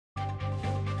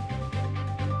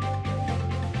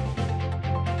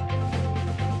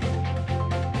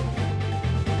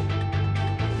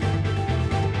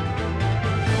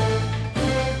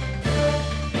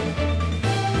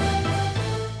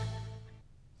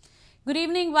Good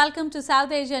evening. Welcome to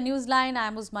South Asia Newsline. I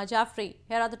am Musharraf.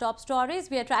 Here are the top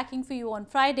stories we are tracking for you on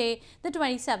Friday, the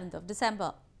 27th of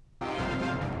December.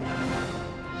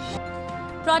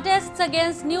 Protests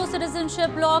against new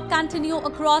citizenship law continue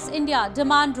across India.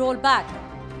 Demand rollback.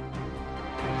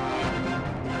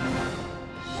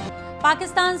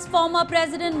 Pakistan's former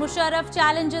President Musharraf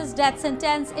challenges death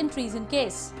sentence in treason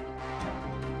case.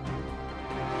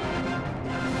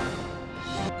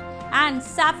 And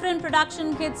saffron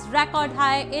production hits record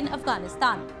high in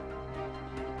Afghanistan.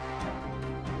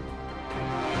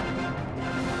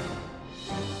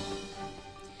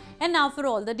 And now for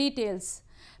all the details.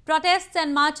 Protests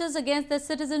and marches against the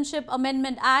Citizenship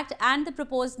Amendment Act and the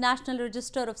proposed National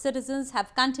Register of Citizens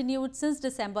have continued since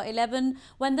December 11,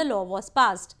 when the law was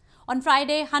passed. On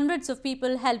Friday, hundreds of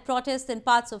people held protests in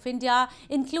parts of India,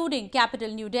 including capital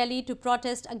New Delhi, to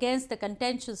protest against the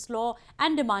contentious law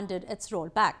and demanded its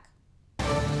rollback.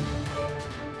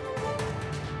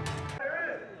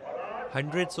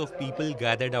 Hundreds of people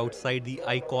gathered outside the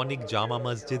iconic Jama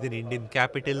Masjid in Indian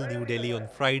capital New Delhi on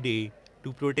Friday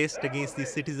to protest against the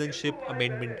Citizenship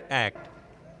Amendment Act.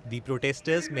 The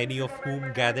protesters, many of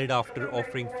whom gathered after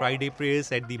offering Friday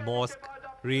prayers at the mosque,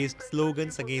 raised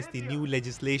slogans against the new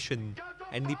legislation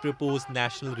and the proposed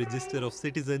National Register of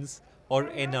Citizens, or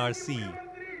NRC.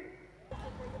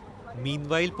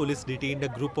 Meanwhile, police detained a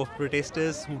group of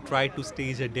protesters who tried to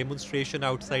stage a demonstration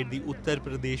outside the Uttar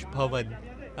Pradesh Bhavan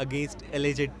against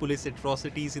alleged police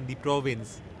atrocities in the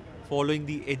province, following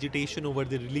the agitation over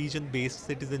the religion-based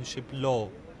citizenship law.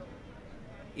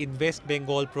 In West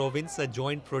Bengal province, a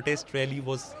joint protest rally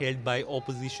was held by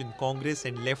opposition Congress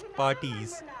and left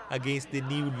parties against the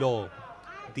new law.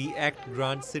 The act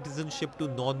grants citizenship to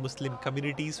non-Muslim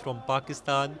communities from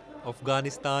Pakistan,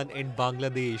 Afghanistan and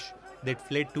Bangladesh that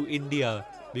fled to India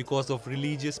because of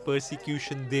religious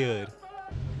persecution there.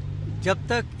 जब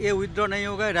तक ये withdraw नहीं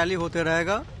होगा, rally होते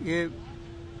रहेगा, ये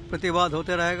प्रतिवाद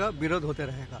होते रहेगा, विरोध होते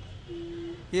रहेगा।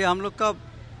 ये हम लोग का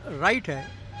राइट है,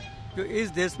 जो इस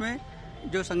देश में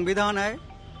जो संविधान है,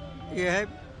 ये है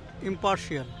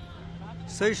इम्पार्शियल,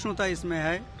 सहिष्णुता इसमें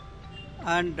है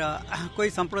एंड कोई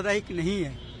सांप्रदायिक नहीं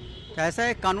है। तो ऐसा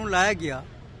एक कानून लाया गया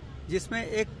जिसमें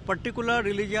एक पर्टिकुलर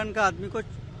रिलीजन का आदमी को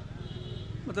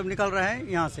मतलब निकल रहा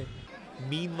है यहाँ से।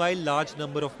 Meanwhile, large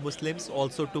number of Muslims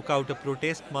also took out a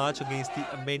protest march against the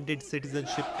amended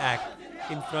Citizenship Act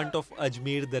in front of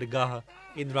Ajmer Dargah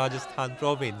in Rajasthan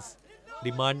province,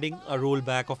 demanding a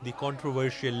rollback of the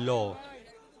controversial law.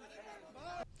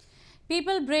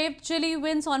 People braved chilly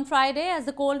winds on Friday as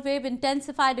the cold wave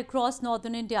intensified across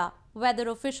northern India. Weather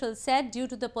officials said due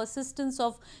to the persistence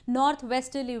of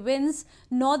northwesterly winds,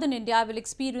 northern India will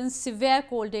experience severe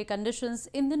cold day conditions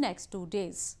in the next 2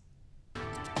 days.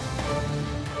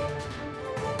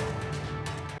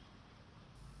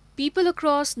 People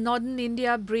across northern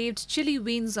India braved chilly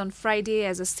winds on Friday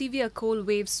as a severe cold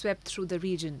wave swept through the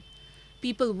region.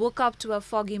 People woke up to a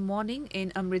foggy morning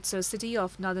in Amritsar city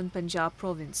of northern Punjab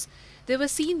province. They were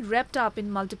seen wrapped up in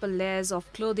multiple layers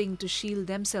of clothing to shield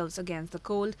themselves against the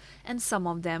cold, and some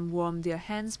of them warmed their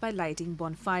hands by lighting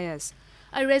bonfires.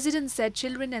 A resident said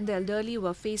children and the elderly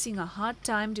were facing a hard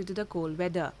time due to the cold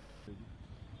weather.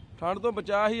 ठंड तो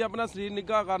बचा ही अपना शरीर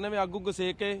निग्घा करने में आग उग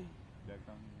सेक के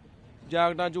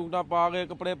जैकटा जूकटा पा के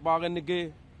कपड़े पा के निगे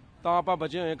तां ਆਪਾਂ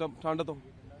बचे ਹੋਏ ठंड तो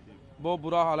बहुत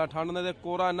बुरा हाल है ठंड ने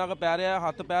कोहरा इन्ना क पै रहा है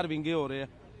हाथ पैर विंगे हो रहे हैं।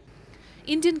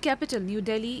 Indian capital New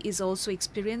Delhi is also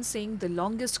experiencing the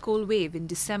longest cold wave in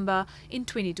December in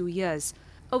 22 years.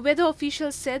 A weather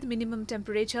official said minimum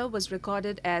temperature was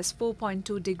recorded as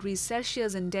 4.2 degrees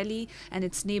Celsius in Delhi and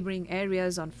its neighboring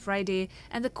areas on Friday,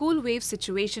 and the cold wave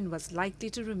situation was likely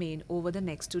to remain over the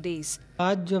next 2 days.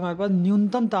 आज जो हमारे पास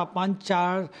न्यूनतम तापमान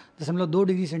 4.2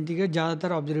 degree centigrade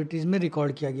ज़्यादातर observatories में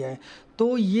record किया गया है।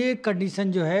 तो ये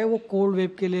कंडीशन जो है वो कोल्ड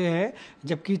वेव के लिए है,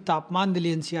 जबकि तापमान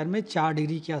दिल्ली एनसीआर में 4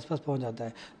 डिग्री के आसपास पहुंच जाता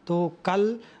है। तो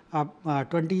कल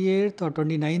 28 और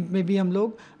 29 में भी हम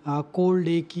लोग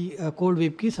कोल्ड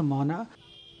वेव की संभावना।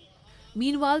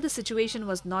 Meanwhile, the situation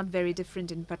was not very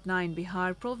different in Patna in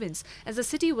Bihar province, as the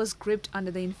city was gripped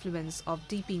under the influence of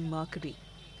deeping mercury.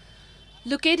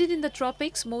 Located in the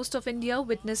tropics, most of India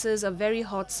witnesses a very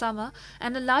hot summer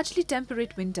and a largely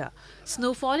temperate winter.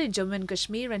 Snowfall in Jammu and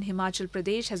Kashmir and Himachal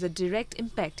Pradesh has a direct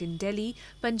impact in Delhi,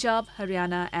 Punjab,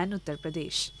 Haryana and Uttar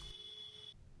Pradesh.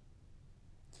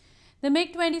 The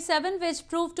MiG-27, which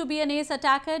proved to be an ace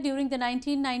attacker during the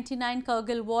 1999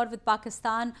 Kargil war with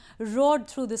Pakistan, roared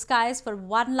through the skies for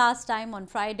one last time on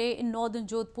Friday in northern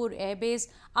Jodhpur Air Base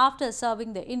after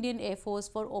serving the Indian Air Force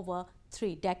for over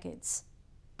 3 decades.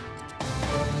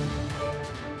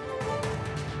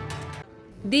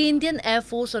 The Indian Air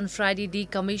Force on Friday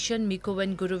decommissioned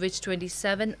Mikovan Gurevich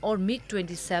 27 or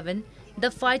MiG-27,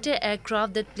 the fighter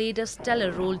aircraft that played a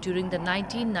stellar role during the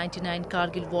 1999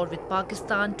 Kargil war with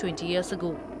Pakistan 20 years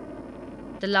ago.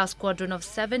 The last squadron of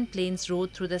 7 planes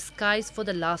rode through the skies for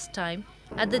the last time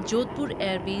at the Jodhpur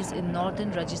Air Base in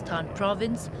northern Rajasthan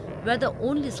province, where the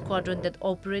only squadron that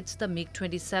operates the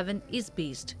MiG-27 is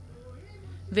based.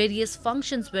 Various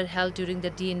functions were held during the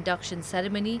de-induction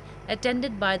ceremony,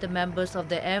 attended by the members of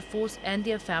the Air Force and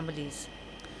their families.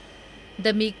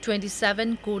 The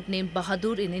MiG-27, codenamed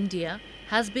Bahadur in India,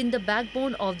 has been the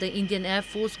backbone of the Indian Air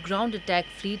Force ground attack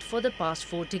fleet for the past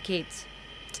 4 decades.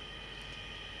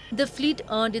 The fleet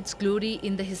earned its glory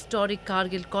in the historic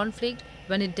Kargil conflict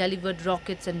when it delivered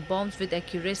rockets and bombs with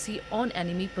accuracy on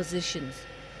enemy positions.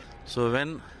 So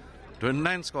when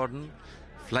 29 Squadron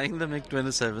flying the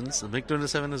MiG-27s, the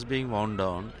MiG-27 is being wound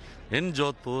down in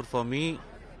Jodhpur, for me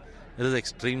it is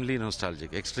extremely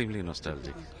nostalgic,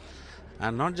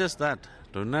 And not just that,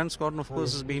 29 Squadron of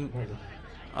course has been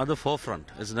at the forefront.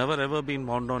 It's never ever been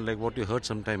wound down like what you heard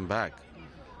some time back.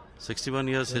 61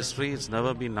 years history, it's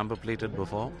never been number plated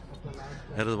before.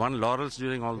 It has won laurels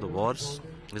during all the wars.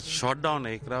 It's shot down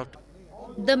aircraft.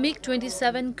 The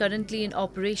MiG-27 currently in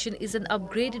operation is an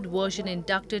upgraded version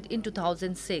inducted in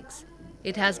 2006.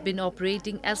 It has been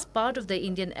operating as part of the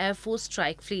Indian Air Force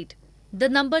strike fleet. The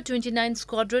number 29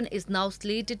 squadron is now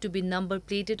slated to be number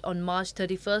plated on March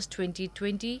 31,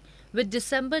 2020, with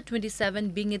December 27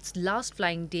 being its last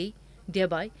flying day,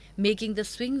 thereby making the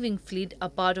swing wing fleet a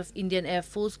part of Indian Air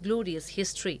Force glorious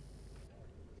history.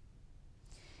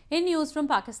 In news from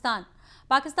Pakistan,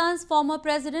 Pakistan's former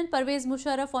President Pervez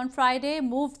Musharraf on Friday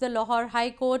moved the Lahore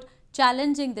High Court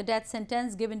challenging the death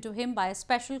sentence given to him by a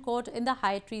special court in the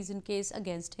high treason case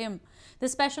against him. The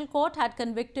special court had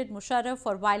convicted Musharraf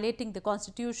for violating the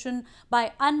constitution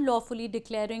by unlawfully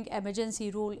declaring emergency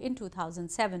rule in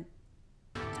 2007.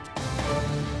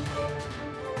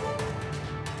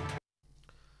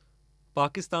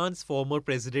 Pakistan's former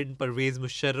President Pervez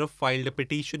Musharraf filed a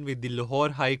petition with the Lahore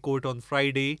High Court on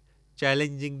Friday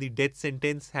challenging the death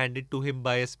sentence handed to him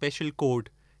by a special court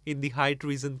in the high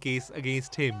treason case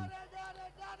against him.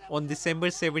 On December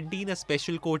 17, a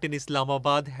special court in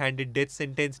Islamabad handed death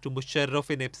sentence to Musharraf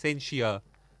in absentia,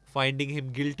 finding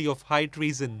him guilty of high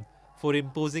treason for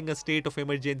imposing a state of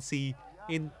emergency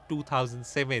in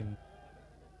 2007.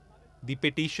 The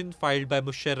petition filed by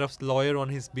Musharraf's lawyer on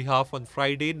his behalf on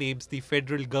Friday names the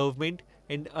federal government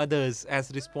and others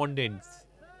as respondents.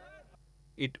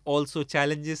 It also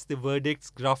challenges the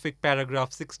verdict's graphic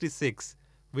paragraph 66,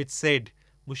 which said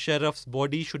Musharraf's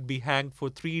body should be hanged for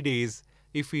 3 days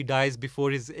if he dies before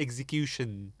his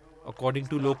execution. According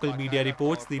to local media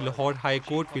reports, the Lahore High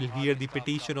Court will hear the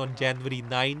petition on January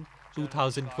 9,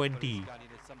 2020.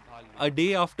 A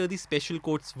day after the special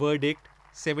court's verdict,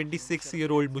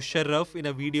 76-year-old Musharraf, in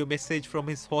a video message from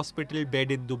his hospital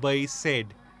bed in Dubai,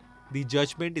 said, "The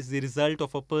judgment is the result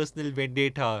of a personal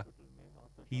vendetta."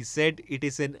 He said it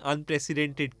is an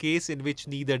unprecedented case in which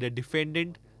neither the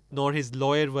defendant nor his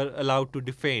lawyer were allowed to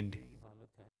defend.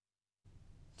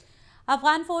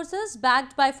 Afghan forces,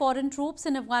 backed by foreign troops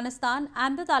in Afghanistan,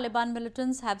 and the Taliban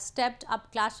militants have stepped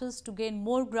up clashes to gain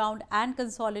more ground and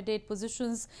consolidate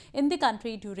positions in the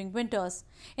country during winters.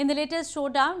 In the latest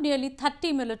showdown, nearly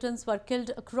 30 militants were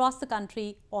killed across the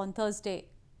country on Thursday.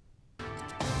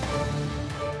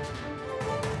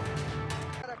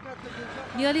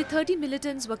 Nearly 30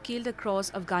 militants were killed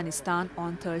across Afghanistan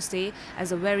on Thursday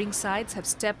as the warring sides have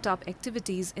stepped up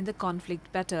activities in the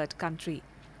conflict-battered country.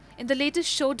 In the latest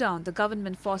showdown, the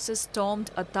government forces stormed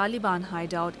a Taliban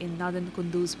hideout in northern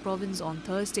Kunduz province on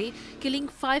Thursday, killing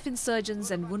 5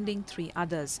 insurgents and wounding 3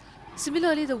 others.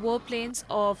 Similarly, the warplanes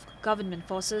of government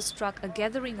forces struck a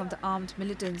gathering of the armed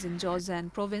militants in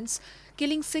Jozan province,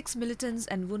 killing 6 militants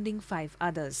and wounding 5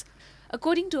 others.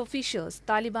 According to officials,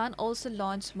 Taliban also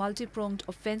launched multi-pronged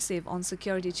offensive on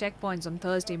security checkpoints on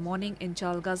Thursday morning in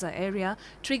Chalgaza area,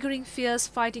 triggering fierce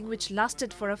fighting which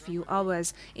lasted for a few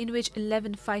hours, in which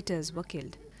 11 fighters were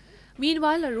killed.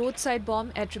 Meanwhile, a roadside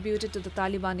bomb attributed to the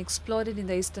Taliban exploded in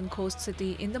the eastern coast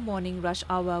city in the morning rush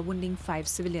hour, wounding 5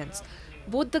 civilians.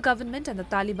 Both the government and the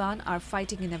Taliban are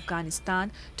fighting in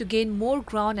Afghanistan to gain more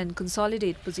ground and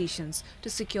consolidate positions to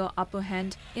secure upper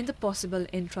hand in the possible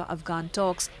intra-Afghan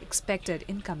talks expected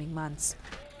in coming months.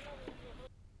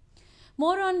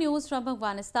 More on news from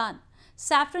Afghanistan.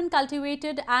 Saffron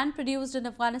cultivated and produced in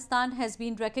Afghanistan has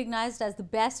been recognized as the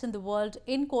best in the world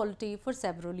in quality for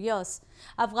several years.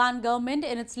 Afghan government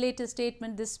in its latest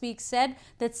statement this week said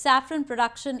that saffron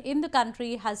production in the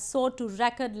country has soared to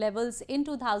record levels in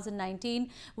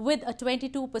 2019 with a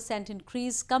 22%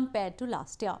 increase compared to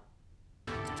last year.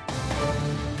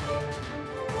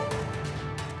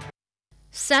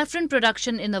 Saffron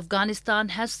production in Afghanistan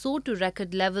has soared to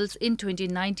record levels in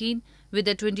 2019 with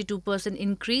a 22%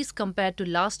 increase compared to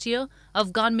last year,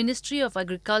 Afghan Ministry of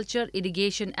Agriculture,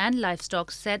 Irrigation and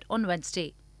Livestock said on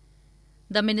Wednesday.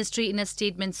 The ministry in a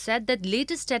statement said that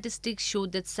latest statistics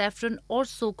showed that saffron or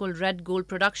so-called red gold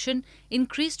production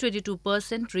increased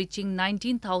 22%, reaching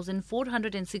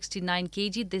 19,469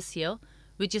 kg this year,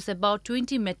 which is about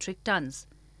 20 metric tons.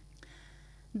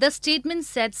 The statement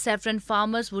said saffron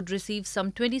farmers would receive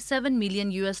some $27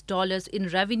 million in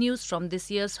revenues from this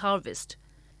year's harvest.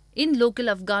 In local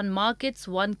Afghan markets,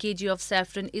 1 kg of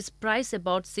saffron is priced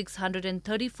about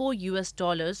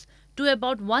 $634 to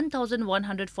about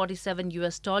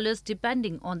 $1,147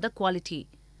 depending on the quality.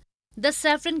 The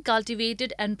saffron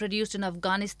cultivated and produced in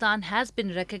Afghanistan has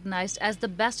been recognized as the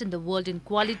best in the world in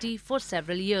quality for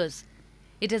several years.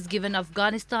 It has given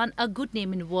Afghanistan a good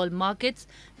name in world markets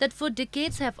that for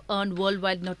decades have earned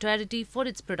worldwide notoriety for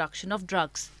its production of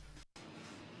drugs.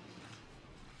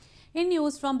 In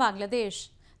news from Bangladesh,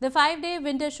 the 5-day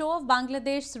winter show of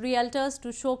Bangladesh's realtors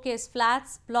to showcase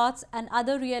flats, plots and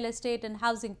other real estate and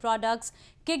housing products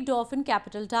kicked off in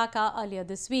capital Dhaka earlier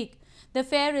this week. The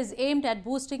fair is aimed at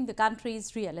boosting the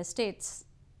country's real estates.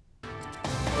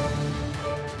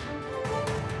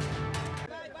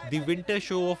 The winter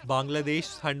show of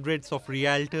Bangladesh's hundreds of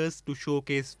realtors to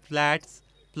showcase flats,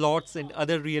 plots and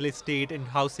other real estate and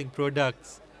housing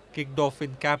products kicked off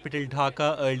in capital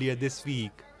Dhaka earlier this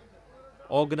week.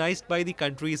 Organized by the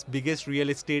country's biggest real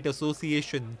estate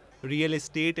association, Real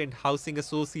Estate and Housing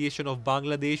Association of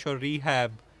Bangladesh or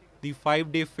REHAB, the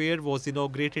 5-day fair was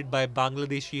inaugurated by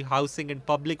Bangladeshi Housing and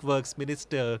Public Works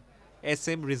Minister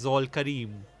SM Rizal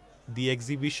Karim. The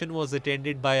exhibition was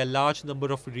attended by a large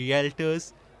number of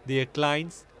realtors, their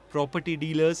clients, property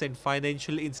dealers and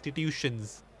financial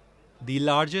institutions. The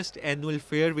largest annual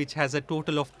fair, which has a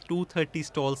total of 230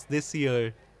 stalls this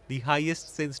year, the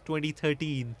highest since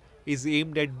 2013, is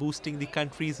aimed at boosting the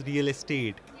country's real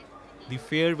estate. The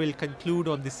fair will conclude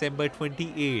on December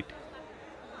 28.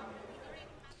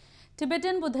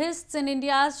 Tibetan Buddhists in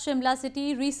India's Shimla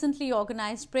city recently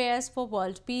organized prayers for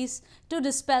world peace to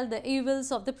dispel the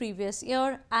evils of the previous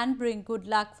year and bring good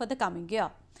luck for the coming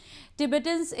year.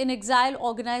 Tibetans in exile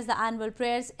organize the annual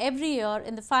prayers every year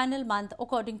in the final month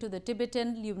according to the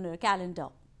Tibetan lunar calendar.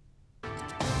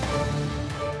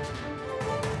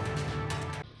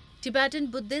 Tibetan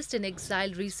Buddhists in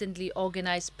exile recently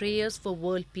organized prayers for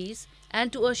world peace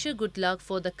and to usher good luck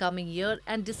for the coming year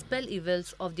and dispel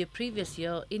evils of the previous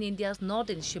year in India's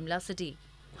northern Shimla city.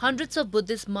 Hundreds of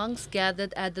Buddhist monks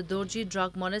gathered at the Dorji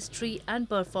Drug Monastery and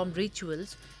performed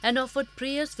rituals and offered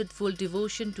prayers with full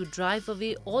devotion to drive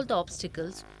away all the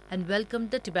obstacles and welcomed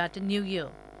the Tibetan New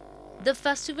Year. The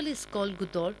festival is called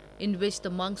Gudor, in which the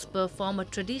monks perform a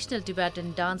traditional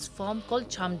Tibetan dance form called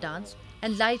Cham dance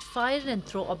and light fire and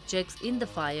throw objects in the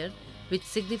fire, which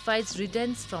signifies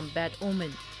riddance from bad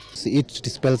omen. It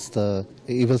dispels the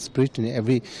evil spirit in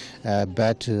every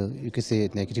bad, you can say,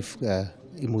 negative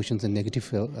emotions and negative,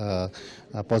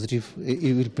 positive.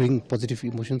 It will bring positive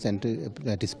emotions and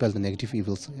dispel the negative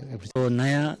evils. तो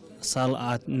नया साल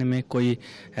आने में कोई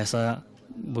ऐसा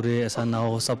बुरे ऐसा ना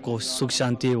हो, सबको सुख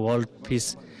शांति वर्ल्ड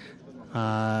पीस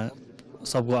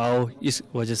सबको आओ, इस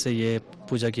वजह से ये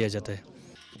पूजा किया जाता है.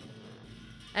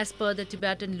 As per the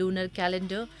Tibetan lunar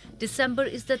calendar, December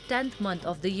is the 10th month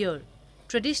of the year.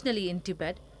 Traditionally in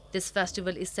Tibet, this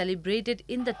festival is celebrated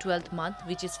in the 12th month,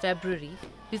 which is February,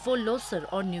 before Losar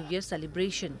or New Year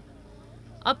celebration.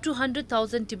 Up to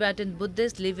 100,000 Tibetan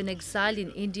Buddhists live in exile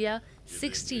in India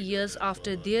 60 years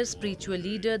after their spiritual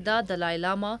leader, the Dalai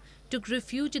Lama, took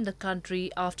refuge in the country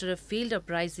after a failed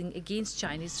uprising against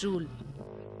Chinese rule.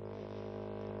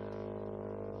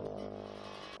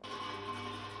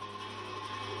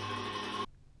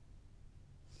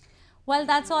 Well,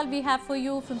 that's all we have for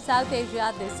you from South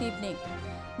Asia this evening.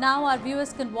 Now our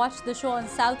viewers can watch the show on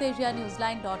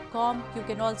southasianewsline.com. You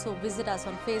can also visit us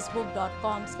on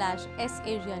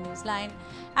facebook.com/SAsiaNewsline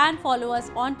and follow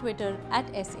us on Twitter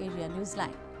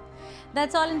 @SAsiaNewsline.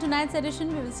 That's all in tonight's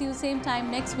edition. We will see you same time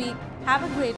next week. Have a great